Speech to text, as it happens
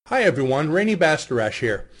Hi everyone, Rainey Bastarash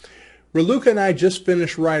here. Raluca and I just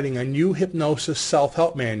finished writing a new hypnosis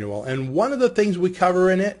self-help manual, and one of the things we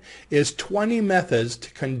cover in it is 20 methods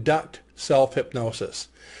to conduct self-hypnosis.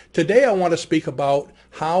 Today I want to speak about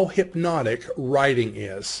how hypnotic writing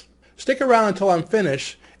is. Stick around until I'm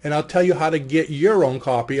finished and I'll tell you how to get your own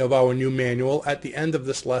copy of our new manual at the end of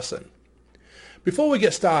this lesson. Before we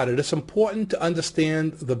get started, it's important to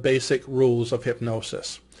understand the basic rules of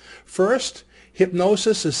hypnosis. First,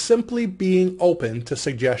 hypnosis is simply being open to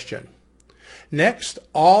suggestion. Next,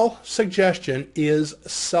 all suggestion is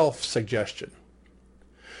self-suggestion.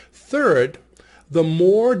 Third, the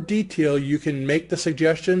more detail you can make the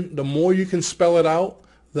suggestion, the more you can spell it out,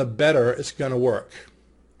 the better it's going to work.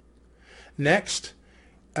 Next,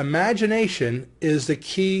 imagination is the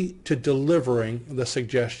key to delivering the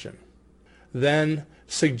suggestion. Then,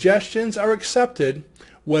 suggestions are accepted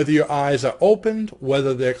whether your eyes are opened,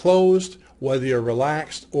 whether they're closed, whether you're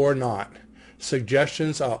relaxed or not.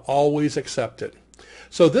 Suggestions are always accepted.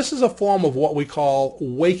 So this is a form of what we call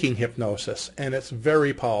waking hypnosis, and it's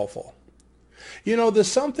very powerful. You know,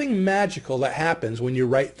 there's something magical that happens when you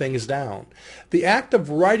write things down. The act of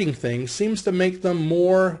writing things seems to make them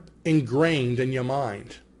more ingrained in your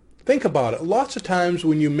mind. Think about it. Lots of times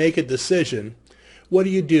when you make a decision, what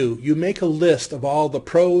do? You make a list of all the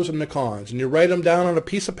pros and the cons, and you write them down on a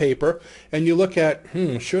piece of paper, and you look at,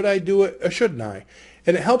 should I do it or shouldn't I?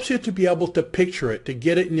 And it helps you to be able to picture it, to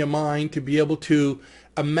get it in your mind, to be able to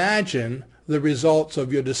imagine the results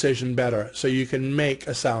of your decision better so you can make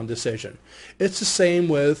a sound decision. It's the same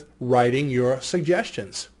with writing your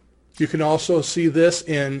suggestions. You can also see this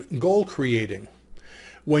in goal creating.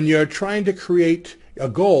 When you're trying to create a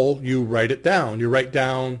goal, you write it down. You write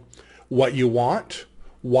down what you want,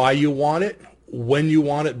 why you want it, when you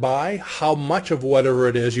want it by, how much of whatever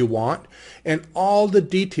it is you want, and all the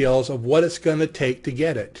details of what it's going to take to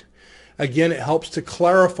get it. Again, it helps to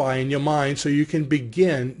clarify in your mind so you can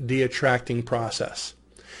begin the attracting process.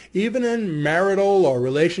 Even in marital or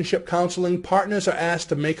relationship counseling, partners are asked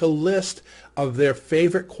to make a list of their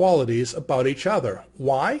favorite qualities about each other.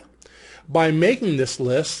 Why? By making this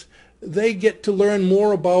list, they get to learn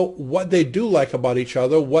more about what they do like about each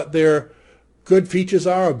other, what their good features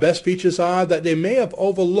are or best features are that they may have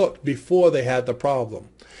overlooked before they had the problem.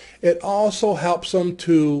 It also helps them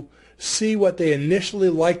to see what they initially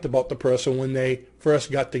liked about the person when they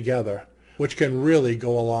first got together, which can really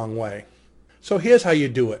go a long way. So here's how you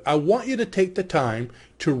do it. I want you to take the time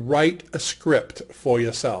to write a script for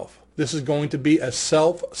yourself. This is going to be a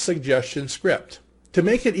self-suggestion script. To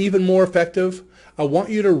make it even more effective, I want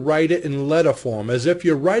you to write it in letter form, as if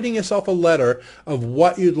you're writing yourself a letter of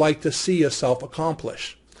what you'd like to see yourself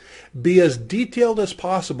accomplish. Be as detailed as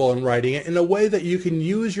possible in writing it in a way that you can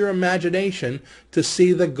use your imagination to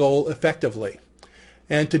see the goal effectively.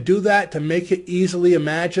 And to do that, to make it easily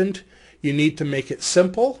imagined, you need to make it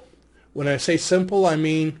simple. When I say simple, I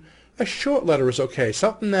mean a short letter is okay.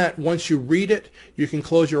 Something that once you read it, you can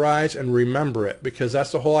close your eyes and remember it, because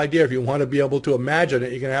that's the whole idea. If you want to be able to imagine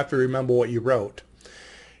it, you're going to have to remember what you wrote.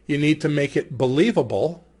 You need to make it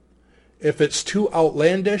believable. If it's too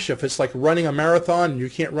outlandish, if it's like running a marathon and you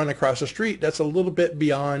can't run across the street, that's a little bit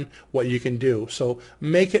beyond what you can do. So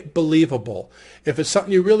make it believable. If it's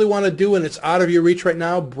something you really want to do and it's out of your reach right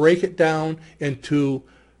now, break it down into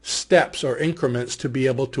steps or increments to be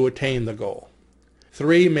able to attain the goal.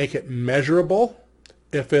 3, make it measurable.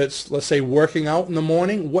 If it's, let's say, working out in the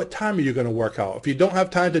morning, what time are you going to work out? If you don't have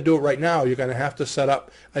time to do it right now, you're going to have to set up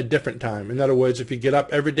a different time. In other words, if you get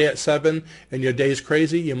up every day at 7 and your day's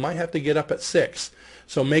crazy, you might have to get up at 6.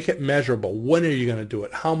 So make it measurable. When are you going to do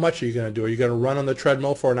it? How much are you going to do it? Are you going to run on the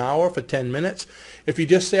treadmill for an hour, for 10 minutes? If you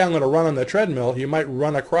just say, I'm going to run on the treadmill, you might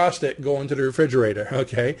run across it, go into the refrigerator,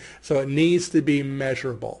 okay? So it needs to be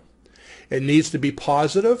measurable. It needs to be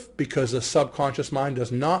positive, because the subconscious mind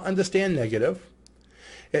does not understand negative.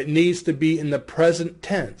 It needs to be in the present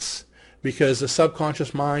tense, because the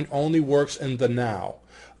subconscious mind only works in the now.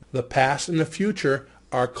 The past and the future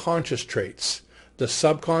are conscious traits. The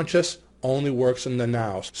subconscious only works in the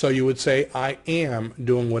now. So you would say, I am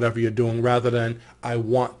doing whatever you're doing, rather than I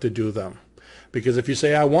want to do them. Because if you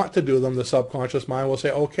say, I want to do them, the subconscious mind will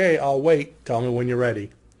say, okay, I'll wait. Tell me when you're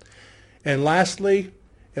ready. And lastly,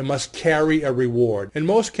 it must carry a reward. In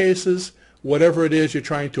most cases, whatever it is you're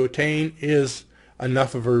trying to attain is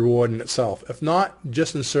enough of a reward in itself. If not,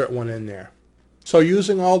 just insert one in there. So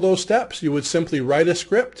using all those steps, you would simply write a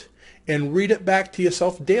script and read it back to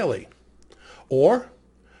yourself daily. Or,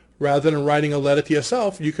 rather than writing a letter to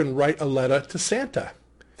yourself, you can write a letter to Santa.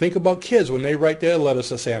 Think about kids when they write their letters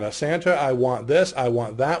to Santa. Santa, I want this, I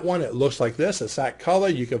want that one, it looks like this, it's that color,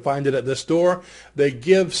 you can find it at this store. They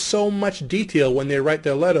give so much detail when they write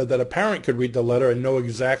their letter that a parent could read the letter and know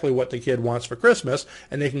exactly what the kid wants for Christmas,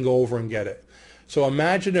 and they can go over and get it. So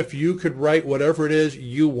imagine if you could write whatever it is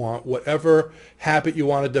you want, whatever habit you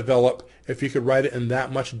want to develop, if you could write it in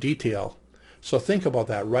that much detail. So think about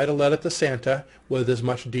that. Write a letter to Santa with as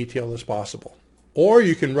much detail as possible. Or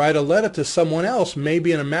you can write a letter to someone else,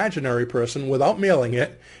 maybe an imaginary person, without mailing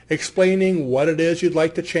it, explaining what it is you'd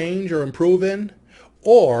like to change or improve in.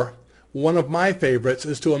 Or, one of my favorites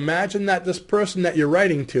is to imagine that this person that you're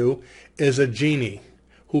writing to is a genie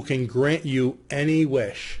who can grant you any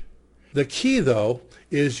wish. The key, though,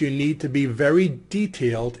 is you need to be very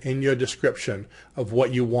detailed in your description of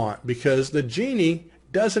what you want, because the genie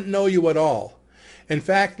doesn't know you at all. In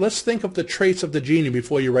fact, let's think of the traits of the genie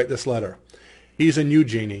before you write this letter. He's a new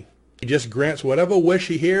genie. He just grants whatever wish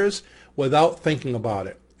he hears without thinking about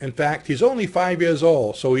it. In fact, he's only 5 years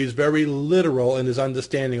old, so he's very literal in his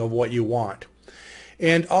understanding of what you want.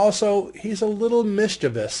 And also, he's a little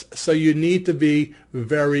mischievous, so you need to be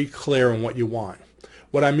very clear on what you want.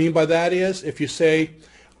 What I mean by that is, if you say,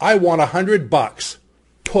 I want $100,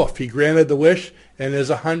 poof, he granted the wish, and there's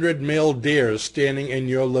 100 male deers standing in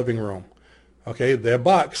your living room. Okay, they're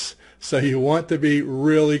bucks. So you want to be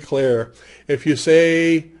really clear. If you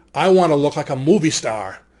say, I want to look like a movie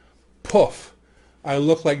star, poof, I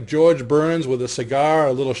look like George Burns with a cigar,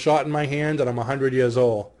 a little shot in my hand, and I'm 100 years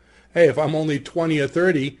old. Hey, if I'm only 20 or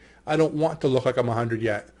 30, I don't want to look like I'm 100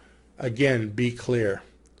 yet. Again, be clear.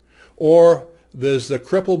 Or there's the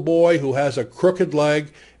crippled boy who has a crooked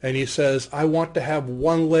leg, and he says, I want to have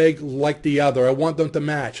one leg like the other. I want them to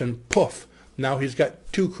match. And poof, now he's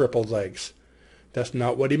got 2 crippled legs. That's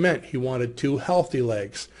not what he meant. He wanted 2 healthy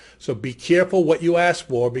legs. So be careful what you ask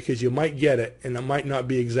for, because you might get it, and it might not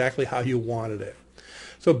be exactly how you wanted it.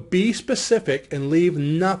 So be specific and leave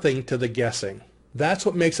nothing to the guessing. That's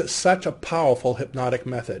what makes it such a powerful hypnotic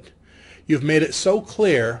method. You've made it so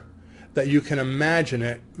clear that you can imagine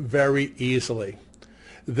it very easily.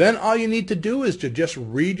 Then all you need to do is to just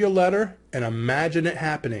read your letter and imagine it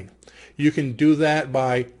happening. You can do that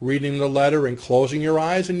by reading the letter and closing your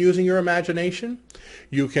eyes and using your imagination.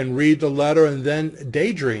 You can read the letter and then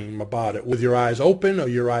daydream about it with your eyes open or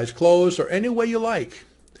your eyes closed or any way you like.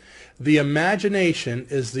 The imagination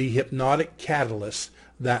is the hypnotic catalyst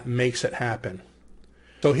that makes it happen.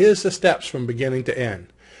 So here's the steps from beginning to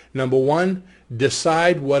end. Number 1,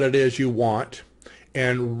 decide what it is you want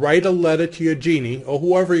and write a letter to your genie or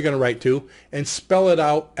whoever you're going to write to and spell it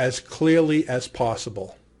out as clearly as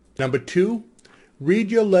possible. Number 2,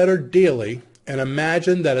 read your letter daily and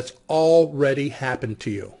imagine that it's already happened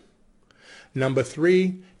to you. Number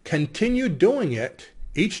 3, continue doing it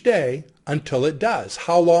each day until it does.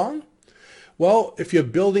 How long? Well, if you're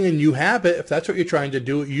building a new habit, if that's what you're trying to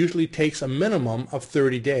do, it usually takes a minimum of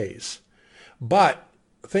 30 days. But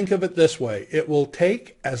think of it this way, it will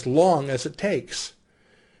take as long as it takes.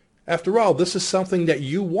 After all, this is something that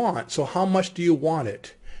you want, so how much do you want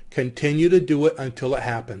it? Continue to do it until it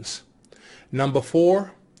happens. Number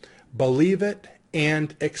 4, believe it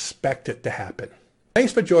and expect it to happen.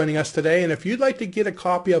 Thanks for joining us today, and if you'd like to get a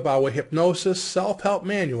copy of our Hypnosis Self-Help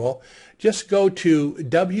Manual, just go to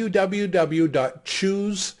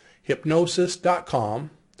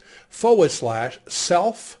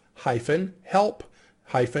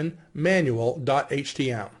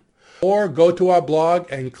or go to our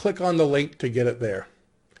blog and click on the link to get it there.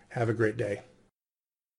 Have a great day.